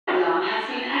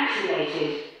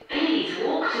evacuated. Please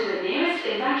walk to the nearest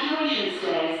evacuation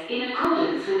stairs in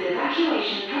accordance with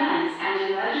evacuation plans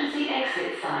and emergency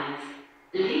exit signs.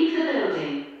 Leave the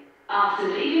building. After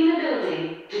leaving the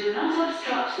building, do not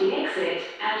obstruct the exit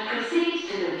and proceed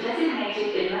to the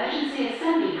designated emergency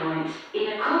assembly point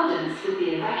in accordance with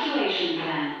the evacuation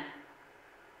plan.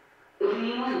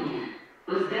 Внимание!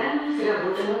 В здании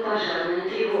сработала пожарная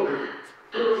тревога.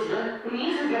 Просьба,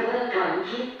 не создавая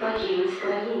паники, покинуть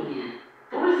строение.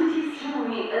 Пользуйтесь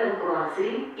схемами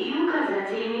эвакуации и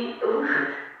указателями «Выход».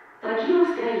 Покинув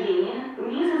строение,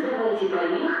 не создавайте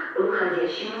помех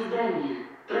выходящим из здания.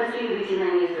 Проследуйте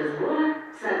на место сбора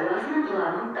согласно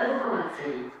плану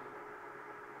эвакуации.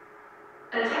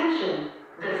 Attention!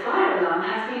 The fire alarm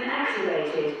has been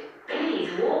activated. Please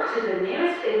walk to the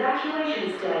nearest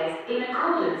evacuation stairs in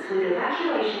accordance with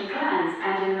evacuation plans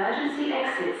and emergency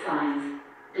exit signs.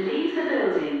 Leave the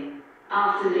building.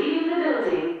 After leaving the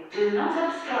building, do not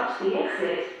obstruct the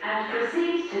exit and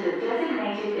proceed to the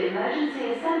designated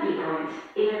emergency assembly point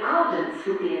in accordance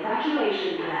with the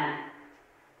evacuation plan.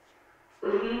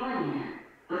 Внимание!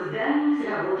 В здании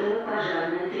сработала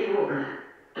пожарная тревога.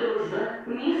 Просьба,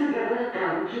 не создавая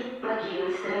паники,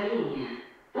 покинуть строение.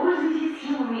 Пользуйтесь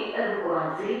схемами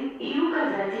эвакуации и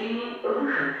указателями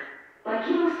 «Выход».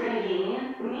 Покинув строение,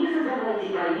 не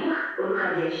создавайте помех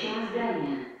выходящим из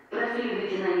здания.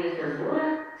 Проследуйте на место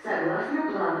сбора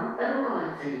согласно плану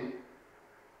эвакуации.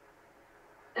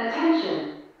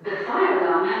 Attention! The fire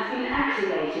alarm has been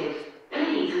activated.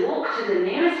 Please walk to the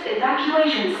nearest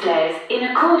evacuation stairs in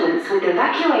accordance with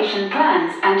evacuation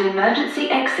plans and emergency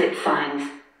exit signs.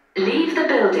 Leave the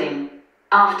building.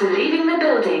 After leaving the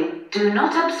building, do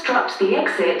not obstruct the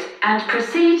exit and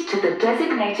proceed to the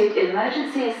designated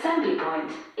emergency assembly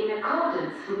point in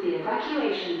accordance with the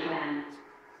evacuation plan.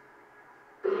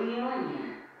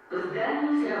 Внимание! В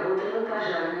здании сработала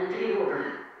пожарная тревога.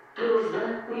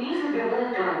 Просьба, не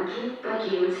создавая паники,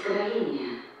 покинуть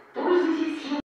строение.